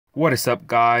What is up,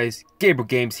 guys? Gabriel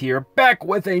Games here, back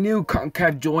with a new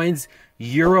Concacaf joins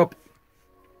Europe.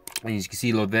 And as you can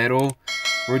see, Lodero,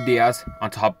 Ruiz Diaz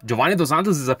on top. Giovanni Dos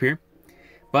Santos is up here.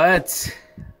 But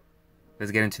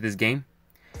let's get into this game.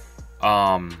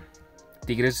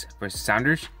 Tigres versus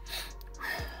Sounders.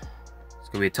 It's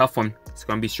gonna be a tough one. It's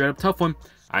gonna be straight up tough one.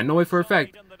 I know it for a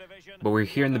fact. But we're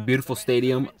here in the beautiful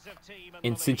stadium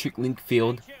in Centric Link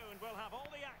Field,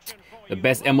 the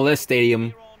best MLS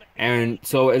stadium. And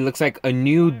so it looks like a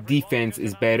new defense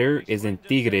is in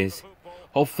Tigres.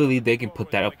 Hopefully they can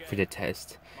put that up for the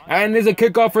test. And there's a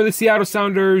kickoff for the Seattle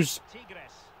Sounders.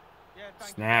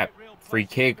 Snap. Free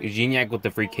kick. Gignac with the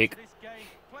free kick.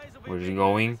 Where's he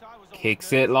going?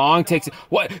 Kicks it long. Takes it.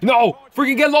 What? No!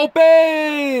 Freaking get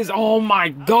Lopez! Oh my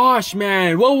gosh,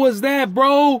 man. What was that,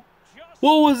 bro?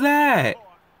 What was that?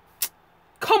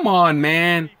 Come on,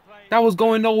 man. That was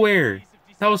going nowhere.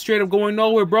 That was straight up going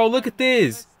nowhere, bro. Look at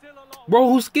this. Bro,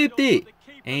 who skipped it?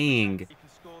 Dang.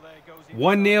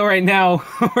 1-0 right now.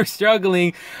 We're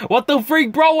struggling. What the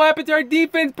freak, bro? What happened to our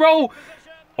defense, bro?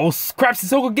 Oh, crap,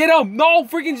 Sissoko, get him. No,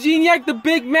 freaking Gignac, the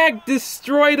Big Mac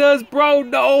destroyed us, bro.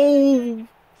 No.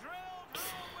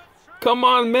 Come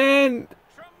on, man.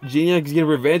 Gignac is getting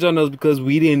revenge on us because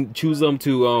we didn't choose him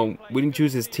to, we didn't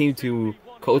choose his team to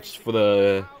coach for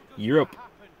the Europe.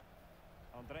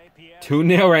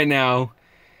 2-0 right now.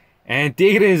 And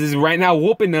Tigres is right now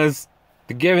whooping us.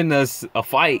 They're giving us a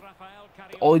fight.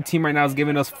 The only team right now is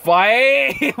giving us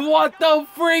fight. What the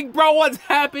freak, bro? What's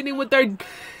happening with their...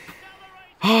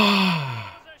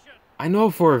 I know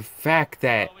for a fact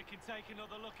that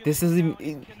this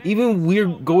isn't... Even we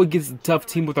go against a tough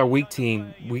team with our weak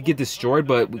team, we get destroyed,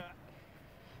 but...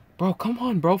 Bro, come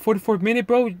on, bro. 44th minute,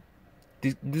 bro.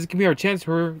 This can be our chance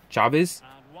for Chavez.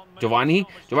 Giovanni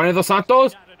Dos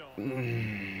Santos.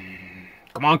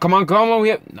 Come on.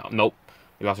 Nope.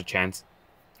 We lost our chance.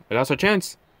 We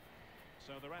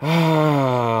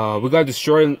got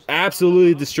destroyed,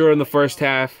 absolutely destroyed in the first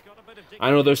half. I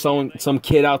know there's some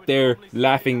kid out there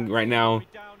laughing right now.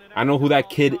 I know who that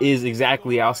kid is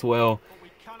exactly as well,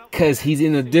 because he's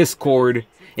in the Discord.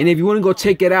 And if you want to go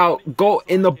check it out, go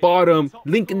in the bottom,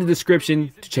 link in the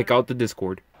description to check out the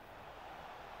Discord.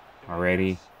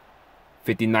 Already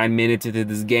 59 minutes into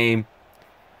this game.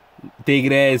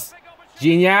 Tigres.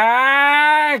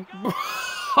 Gignac!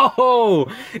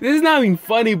 Bro, this is not even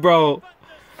funny, bro.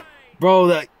 Bro,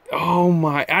 like, oh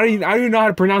my, I don't even know how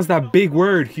to pronounce that big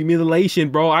word,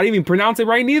 humiliation, bro. I didn't even pronounce it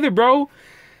right neither, bro.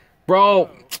 Bro,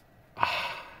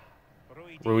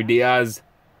 Ruiz Diaz,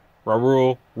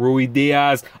 Ruiz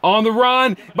Diaz on the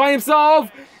run by himself.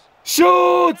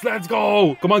 Shoots! Let's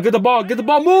go! Come on, get the ball,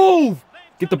 move!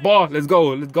 Get the ball, let's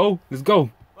go.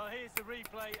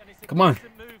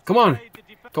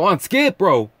 Come on, skip,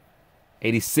 bro.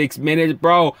 86 minutes,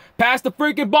 bro. Pass the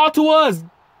freaking ball to us.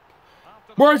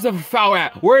 Where's the foul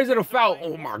at? Where is it a foul?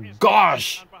 Oh, my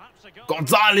gosh.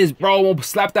 Gonzalez, bro.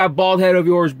 Slap that bald head of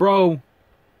yours, bro.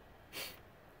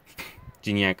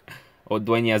 Gignac.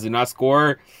 Dueñas did not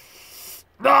score.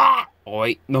 Ah! Oh,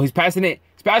 wait. No, he's passing it.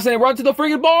 Run to the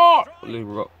freaking ball.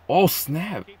 Oh,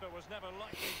 snap.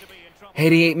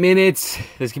 88 minutes.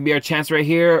 This can be our chance right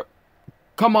here.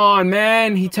 Come on,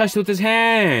 man. He touched it with his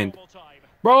hand.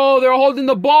 Bro, they're holding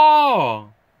the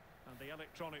ball.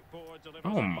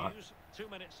 Oh, my.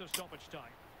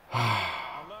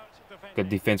 Good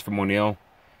defense from O'Neal.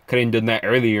 Couldn't done that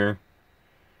earlier.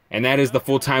 And that is the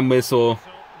full-time whistle.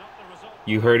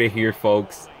 You heard it here,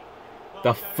 folks.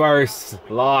 The first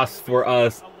loss for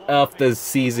us of the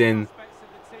season.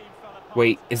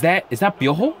 Wait, is that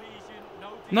Piojo?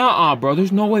 Nah, bro.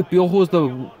 There's no way Piojo is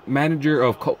the manager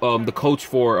of the coach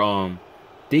for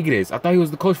Tigres. I thought he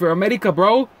was the coach for America,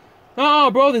 bro.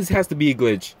 No, bro. This has to be a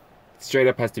glitch. Straight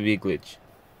up has to be a glitch.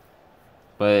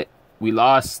 But we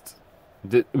lost.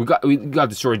 We got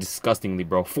destroyed disgustingly,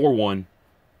 bro. 4-1.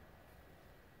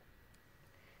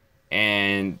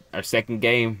 And our second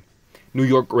game, New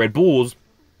York Red Bulls.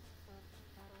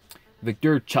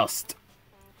 Victor Chust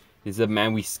is the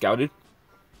man we scouted.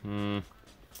 I'm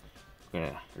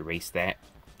gonna erase that.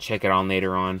 Check it on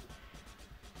later on.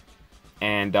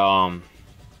 And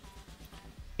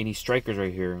any strikers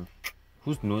right here?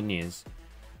 Who's Nunez?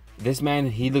 This man,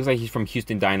 he looks like he's from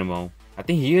Houston Dynamo. I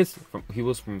think he is. He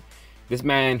was from this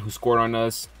man who scored on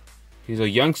us. He's a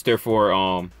youngster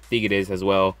for Tigres as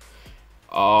well.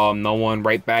 No one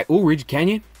right back. Ooh, Reggie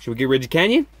Canyon. Should we get Reggie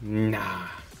Canyon? Nah.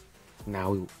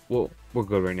 We're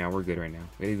good right now. We don't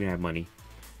even have money.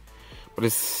 But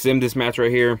let's sim this match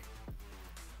right here.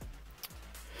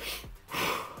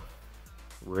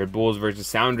 Red Bulls versus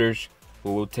Sounders.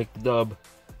 Who will take the dub?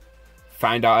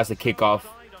 Find out as a kickoff.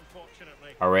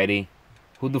 Already.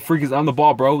 Who the freak is on the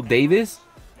ball, bro? Davis?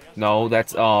 No,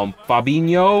 that's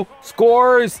Fabinho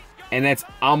scores, and that's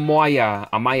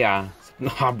Amaya.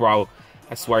 Nah, bro.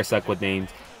 I swear I suck with names.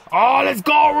 Oh, let's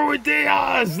go, Ruben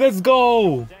Diaz. Let's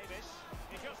go.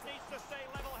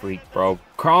 Freak, bro.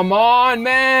 Come on,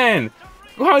 man.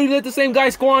 How you let the same guy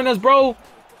score on us, bro?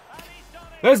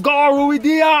 Let's go, Ruben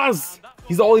Diaz.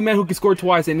 He's the only man who can score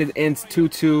twice, and it ends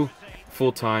 2-2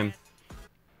 full time.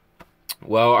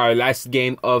 Well, our last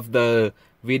game of the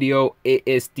video, it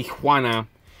is Tijuana.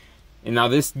 And now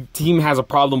this team has a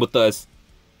problem with us.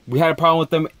 We had a problem with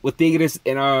them, with Tigres,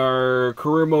 in our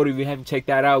career mode. If you haven't checked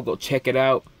that out, go check it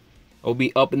out. It'll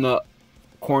be up in the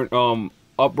corner,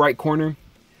 up right corner.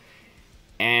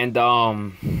 And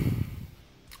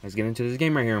let's get into this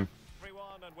game right here.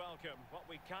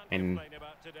 And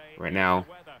right now,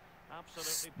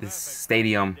 this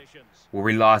stadium where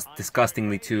we lost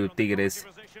disgustingly to Tigres.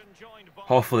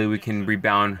 Hopefully we can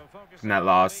rebound from that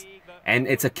loss. And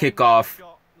it's a kickoff.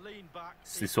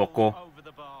 Sissoko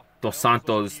Dos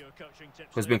Santos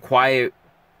has been quiet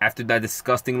after that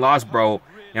disgusting loss, bro.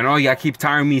 You know, y'all keep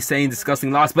tiring me saying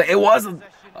disgusting loss, but it was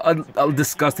a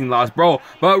disgusting loss, bro.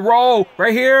 But roll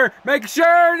right here, make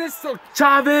sure this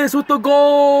Chavez with the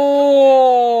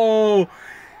goal.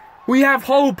 We have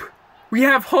hope. We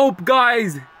have hope,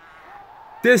 guys.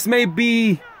 This may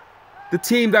be the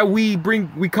team that we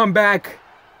come back.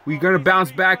 We're gonna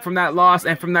bounce back from that loss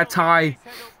and from that tie.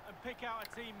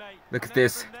 Look at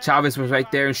this. Chavez was right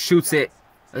there and shoots it.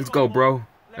 Let's go, bro.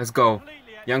 Let's go.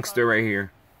 Youngster right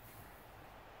here.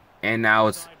 And now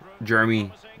it's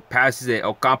Jeremy. Passes it.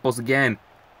 Ocampos again.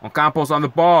 Ocampos on the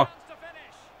ball.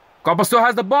 Ocampos still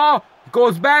has the ball.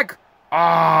 Goes back.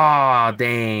 Ah,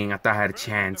 dang. I thought I had a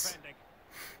chance.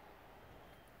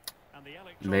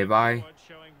 Levi.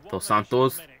 Dos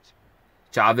Santos.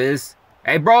 Chavez.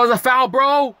 Hey, bro, it's a foul,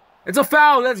 bro. It's a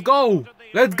foul. Let's go.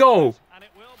 Let's go.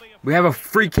 We have a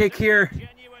free kick here.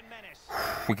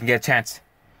 We can get a chance.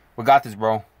 We got this,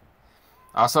 bro.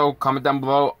 Also, comment down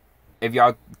below if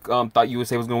y'all thought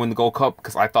USA was going to win the Gold Cup,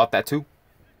 because I thought that too.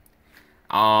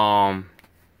 But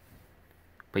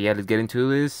yeah, let's get into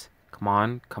this. Come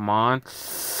on. Come on.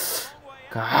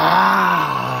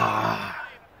 Ah.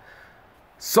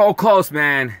 So close,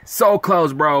 man. So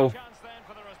close, bro.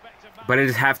 But it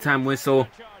is halftime whistle.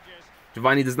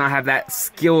 Giovanni does not have that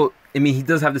skill. I mean, he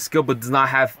does have the skill, but does not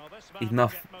have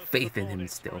enough faith in him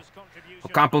still.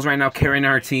 Ocampos right now carrying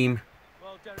our team.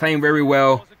 Playing very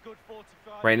well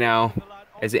right now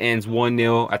as it ends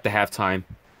 1-0 at the halftime.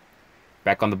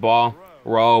 Back on the ball.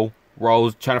 Rose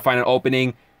trying to find an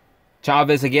opening.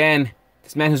 Chavez again.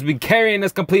 This man who's been carrying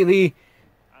us completely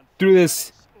through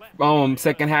this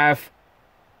second half.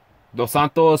 Dos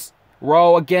Santos.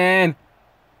 Rowe again.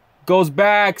 Goes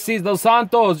back. Sees Dos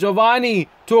Santos. Giovanni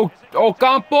to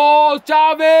Ocampos.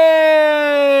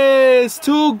 Chavez.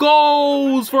 2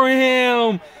 goals for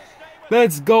him.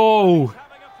 Let's go.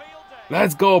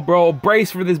 Let's go, bro.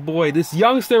 Brace for this boy. This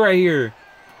youngster right here.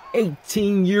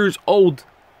 18 years old.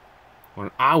 When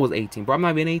I was 18. Bro, I'm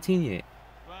not even 18 yet.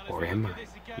 Or am I?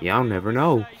 Y'all never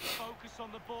know.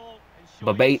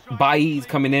 But Bailly's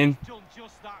coming in.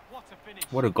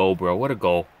 What a goal, bro. What a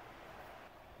goal.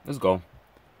 Let's go.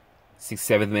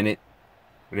 6th, 7th minute.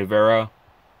 Rivera.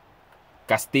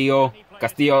 Castillo.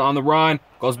 Castillo on the run.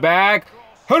 Goes back.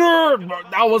 Header!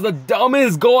 That was the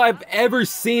dumbest goal I've ever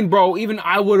seen, bro. Even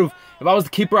I would have, if I was the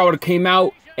keeper, I would have came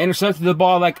out, intercepted the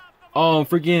ball like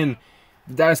freaking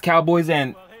Dallas Cowboys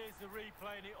and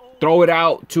throw it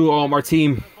out to our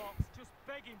team.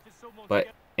 But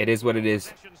it is what it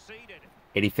is.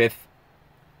 85th.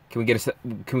 Can we get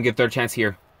a third chance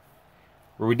here?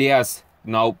 Ruiz Diaz.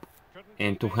 Nope.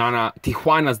 And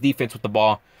Tijuana's defense with the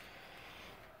ball.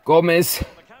 Gomez.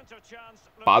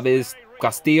 Paves.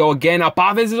 Castillo again. Now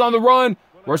Paves is on the run.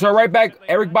 Where's our right back?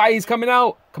 Eric Bailly's coming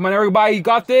out. Come on, Eric Bailly. You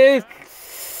got this.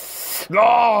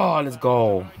 Oh, let's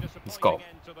go. Let's go.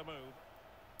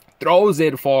 Throws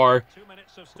it for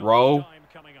Rowe.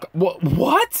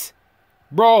 What?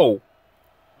 Bro.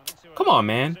 Come on,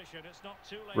 man.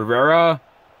 Rivera.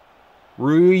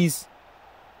 Ruiz.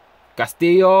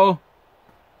 Castillo.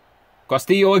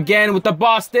 Castillo again with the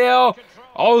ball still.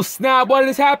 Oh, snap. What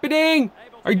is happening?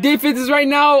 Our defense is right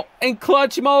now in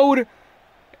clutch mode.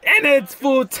 And it's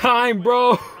full time,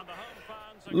 bro.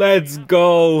 Let's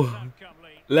go.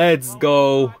 Let's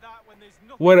go.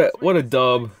 What a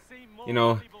dub. You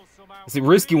know, it's a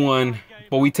risky one,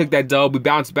 but we took that dub. We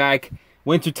bounced back.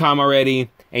 Winter time already.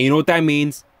 And you know what that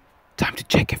means? Time to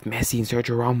check if Messi and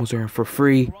Sergio Ramos are in for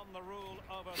free.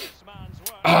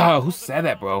 Who said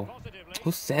that, bro?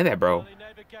 Who said that, bro?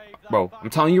 Bro, I'm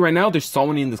telling you right now, there's so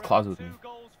many in this closet with me.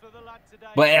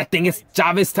 But I think it's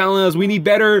Chavez telling us we need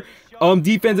better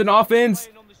defense and offense.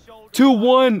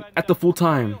 2-1 at the full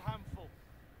time.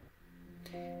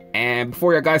 And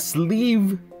before you guys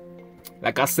leave,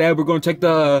 like I said, we're going to check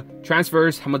the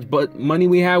transfers. How much money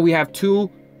we have. We have 2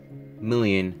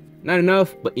 million. Not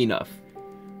enough, but enough.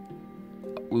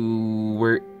 Ooh,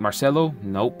 we're Marcelo?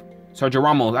 Nope. Sergio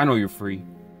Ramos, I know you're free.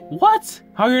 What?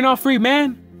 How are you not free,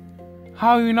 man?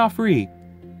 How are you not free?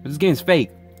 This game's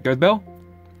fake. Gareth Bale?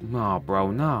 Nah,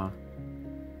 bro, nah.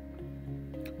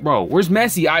 Bro, where's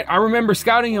Messi? I remember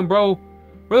scouting him, bro.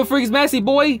 Where the freak is Messi,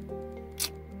 boy?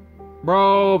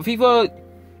 Bro, FIFA,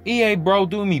 EA, bro,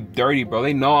 doing me dirty, bro.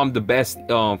 They know I'm the best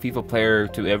FIFA player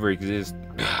to ever exist.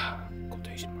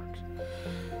 Quotation marks.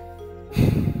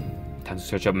 Time to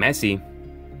search up Messi.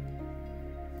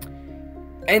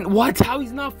 And what? How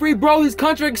he's not free, bro? His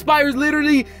contract expires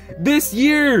literally this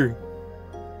year.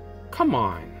 Come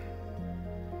on.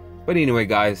 But anyway,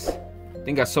 guys, thank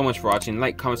you guys so much for watching.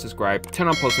 Like, comment, subscribe, turn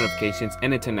on post notifications,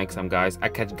 and until next time, guys, I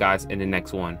catch you guys in the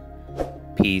next one.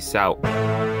 Peace out.